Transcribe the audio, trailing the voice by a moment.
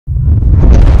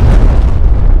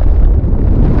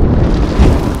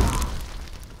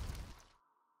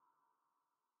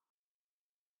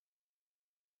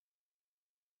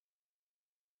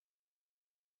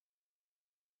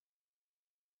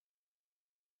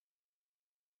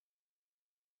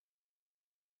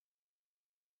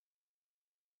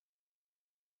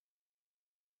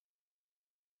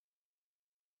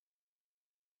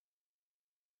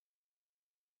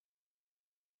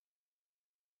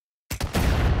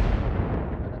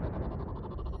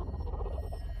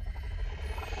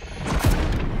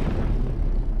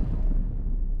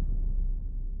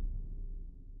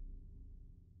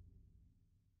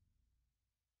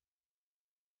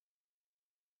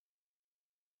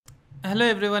Hello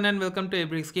everyone and welcome to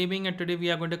Abrix Gaming, and today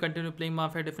we are going to continue playing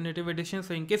Mafia Definitive Edition.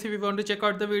 So in case if you want to check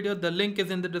out the video, the link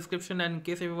is in the description, and in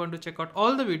case if you want to check out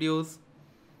all the videos,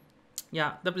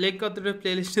 yeah, the link of the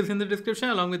playlist is in the description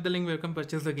along with the link where you can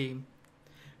purchase the game.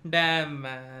 Damn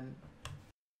man.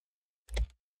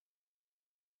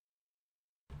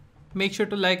 Make sure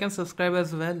to like and subscribe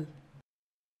as well.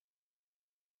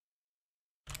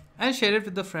 And share it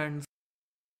with the friends.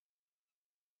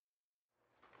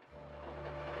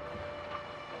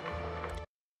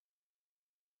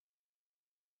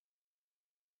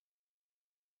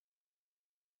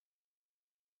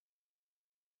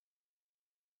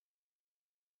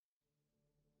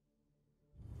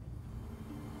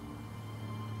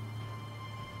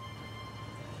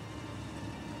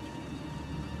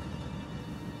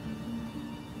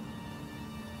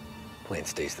 Plan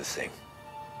stays the same.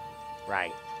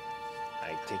 Right.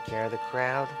 I take care of the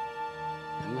crowd,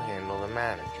 you handle the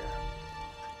manager.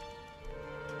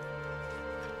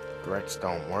 Threats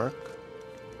don't work,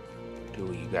 do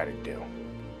what you gotta do.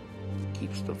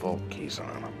 Keeps the vault keys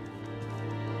on him.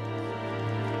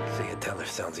 Say a teller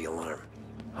sounds the alarm.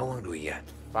 How long do we get?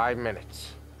 5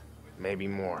 minutes, maybe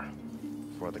more,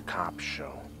 before the cops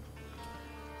show.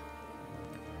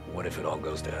 What if it all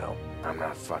goes to hell? I'm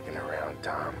not fucking around,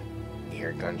 Tom. You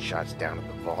hear gunshots down at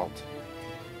the vault?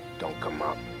 Don't come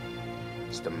up.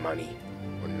 It's the money,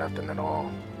 or nothing at all.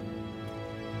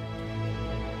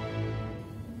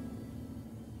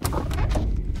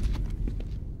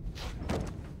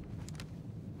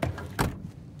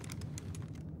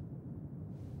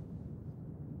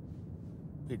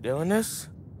 You doing this?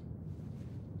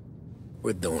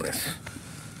 We're doing it.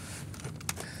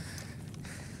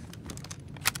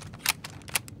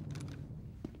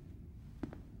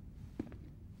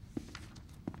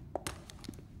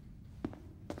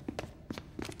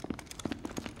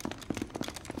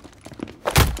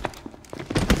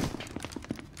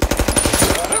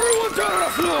 Everyone down on the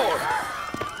floor!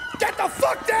 Get the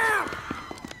fuck down!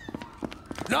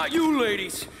 Not you,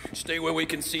 ladies. Stay where we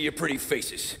can see your pretty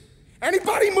faces.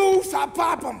 Anybody moves, I'll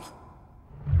pop them!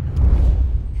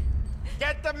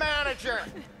 Get the manager!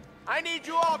 I need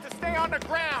you all to stay on the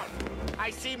ground.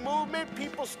 I see movement,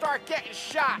 people start getting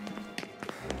shot.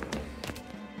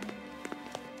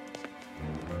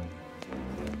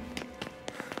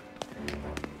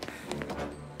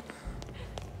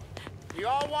 You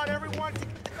all want everyone to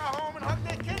go home and hug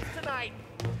their kids tonight,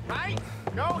 right?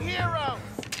 No heroes.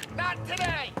 Not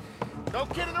today. No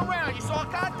kidding around. You all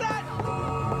got that?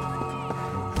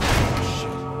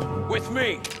 With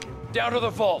me. Down to the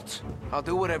vault. I'll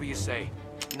do whatever you say.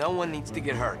 No one needs to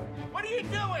get hurt. What are you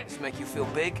doing? Just make you feel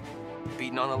big?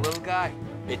 Beating on a little guy?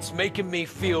 It's making me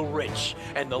feel rich,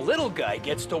 and the little guy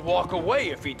gets to walk away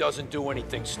if he doesn't do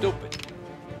anything stupid.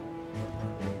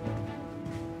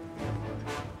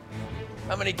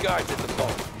 How many guards at the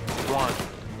vault? One.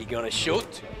 You gonna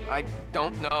shoot? I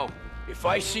don't know. If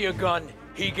I see a gun,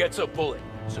 he gets a bullet.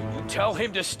 So you tell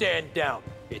him to stand down.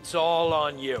 It's all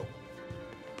on you.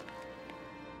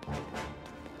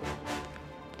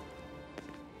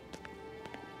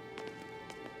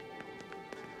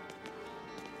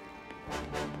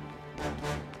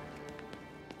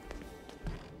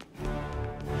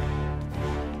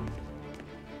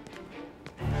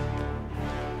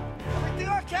 Everything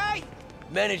okay?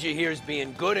 Manager here is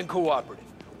being good and cooperative.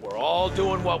 We're all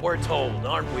doing what we're told,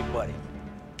 aren't we, buddy?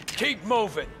 Keep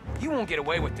moving. You won't get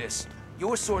away with this.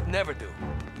 Your sword never do.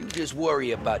 You just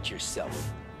worry about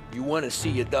yourself. You want to see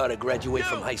your daughter graduate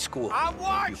from high school. I'm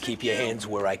watching You keep your you. hands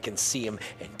where I can see them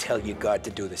and tell your guard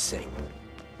to do the same.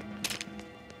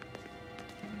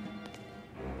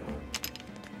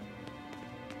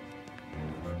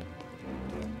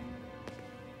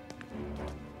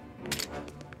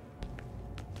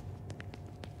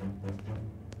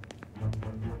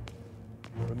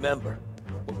 Remember,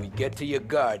 when we get to your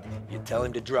guard, you tell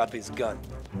him to drop his gun.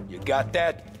 You got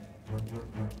that?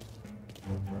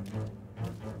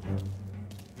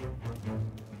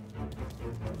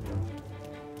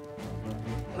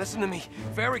 Listen to me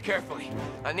very carefully.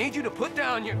 I need you to put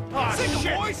down your... Sick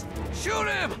shit. boys! Shoot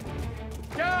him!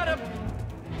 Got him!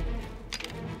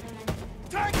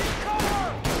 Taking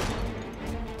cover!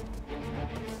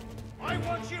 I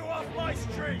want you off my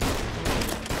street!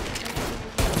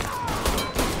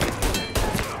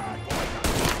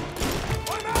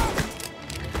 I'm out!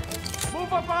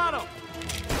 Move up on him!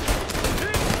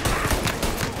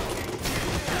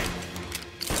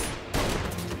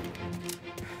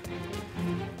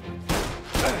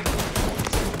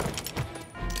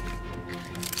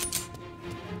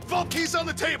 Vault keys on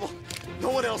the table! No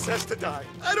one else has to die.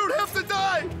 I don't have to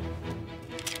die!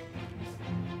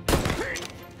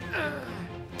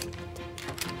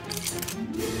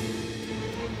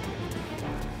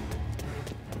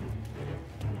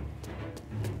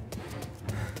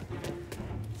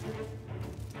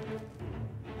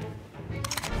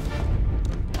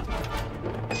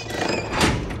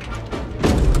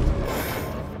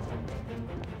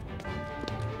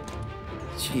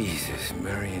 Jesus,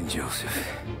 Mary and Joseph.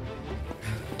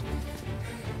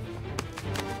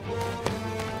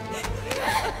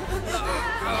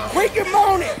 Wake him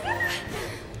on it!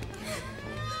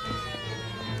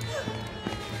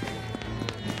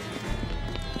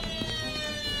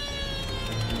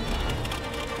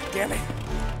 Damn it.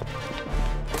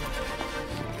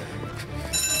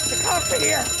 The cops are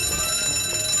here!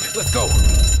 Let's go.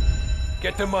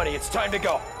 Get the money. It's time to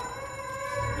go.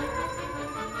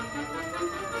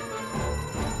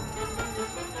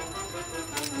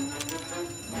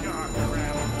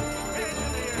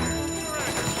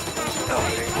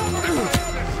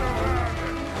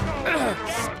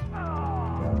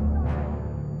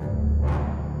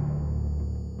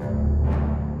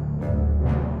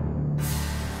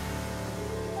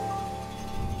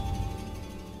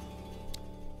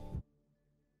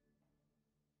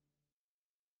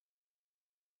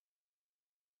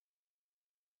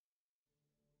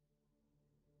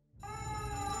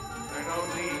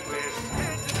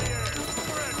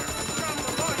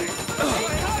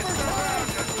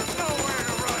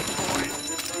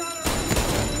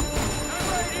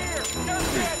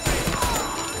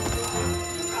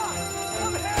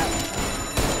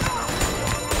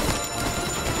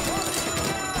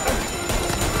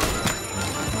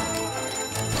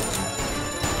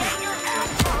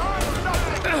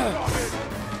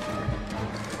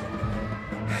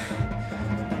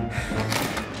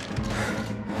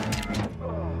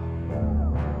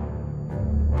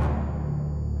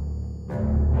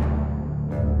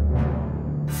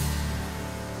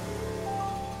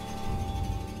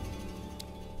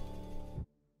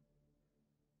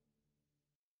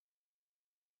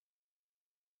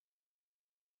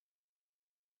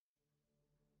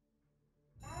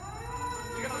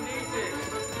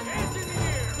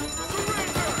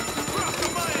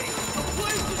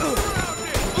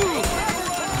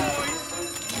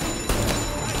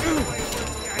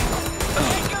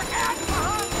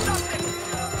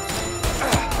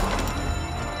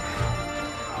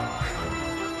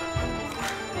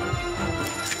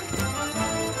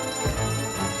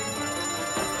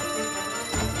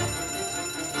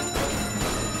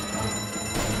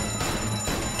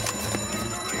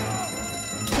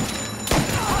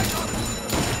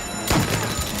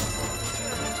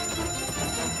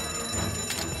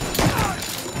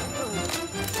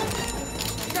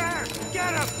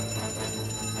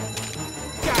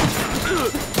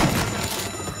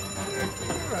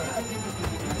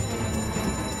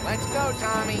 Let's go,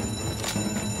 Tommy.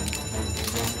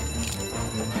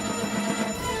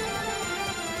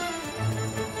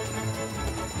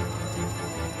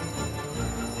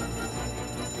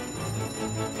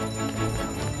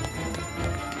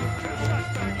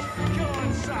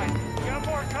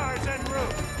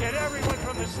 Get everyone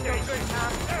from the station.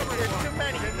 There's too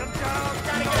many. Get them down.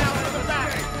 Gotta get out to the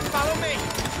back. Follow me.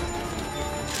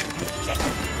 Shit.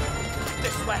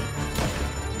 This way.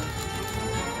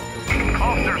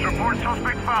 Officers report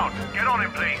suspect found. Get on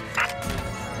him, please.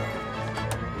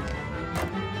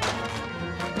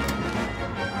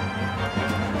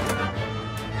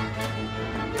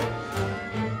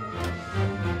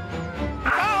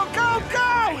 Go!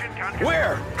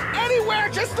 Where? Anywhere,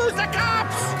 just lose the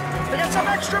cops! We got some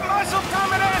extra muscle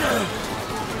coming in!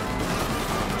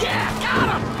 Yeah, got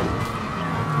him!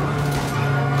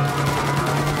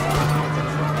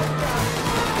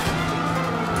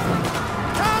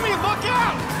 Tommy, look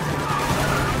out!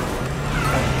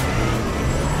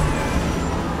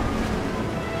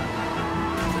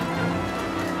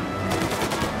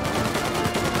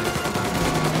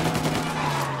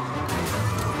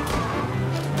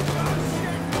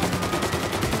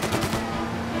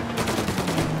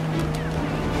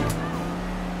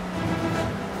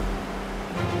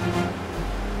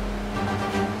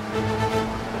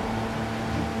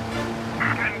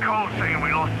 Saying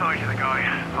we lost sight of the guy.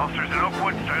 Officers in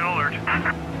Oakwood, stay on alert.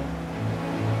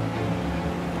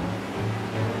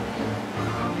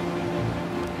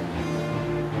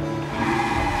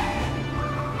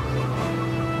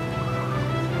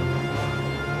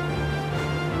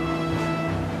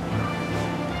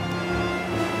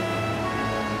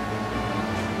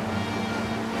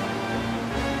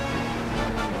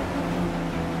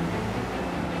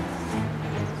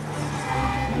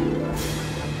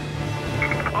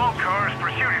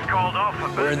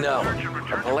 Where now?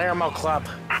 Palermo Club.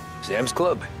 Sam's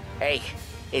Club. Hey,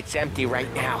 it's empty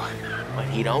right now. But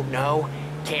he don't know,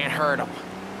 can't hurt him.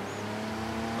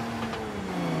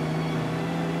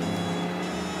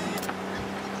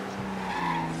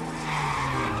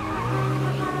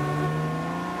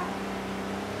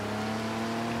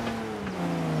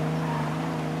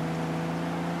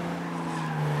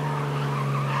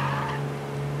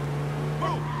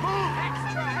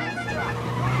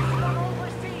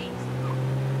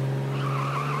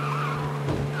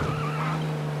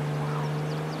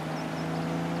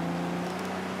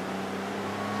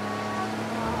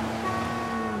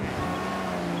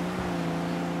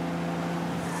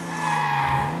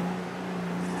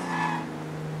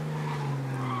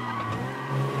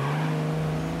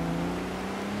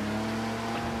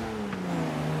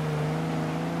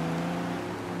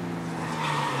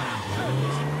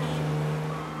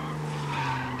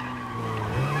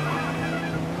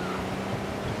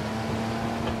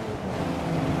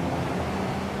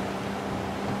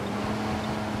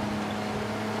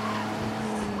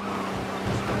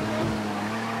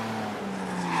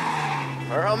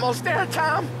 We're almost there,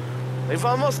 Tom. We've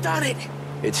almost done it.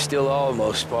 It's still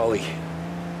almost, Paulie.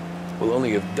 We'll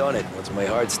only have done it once my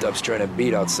heart stops trying to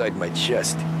beat outside my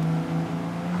chest.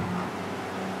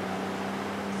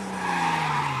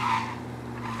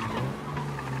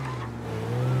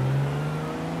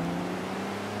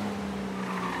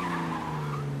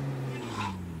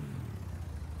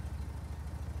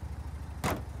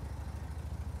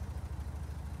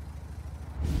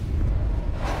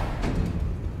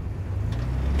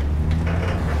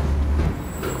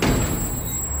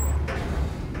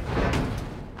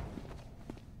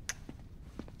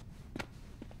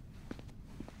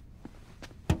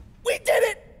 We did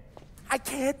it! I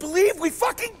can't believe we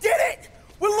fucking did it!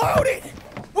 We're loaded!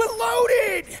 We're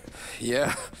loaded!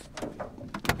 Yeah,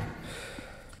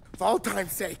 For all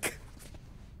time's sake.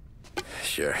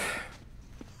 sure.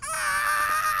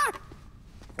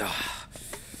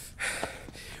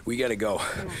 We gotta go.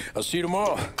 I'll see you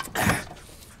tomorrow.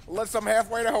 Unless I'm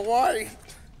halfway to Hawaii.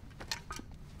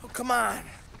 Oh, come on.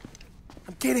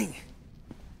 I'm kidding.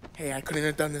 Hey, I couldn't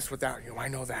have done this without you. I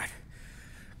know that.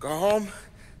 Go home,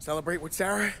 celebrate with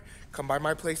Sarah, come by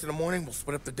my place in the morning, we'll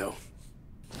split up the dough.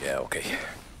 Yeah, okay.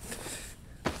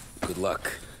 Good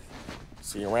luck.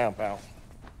 See you around, pal.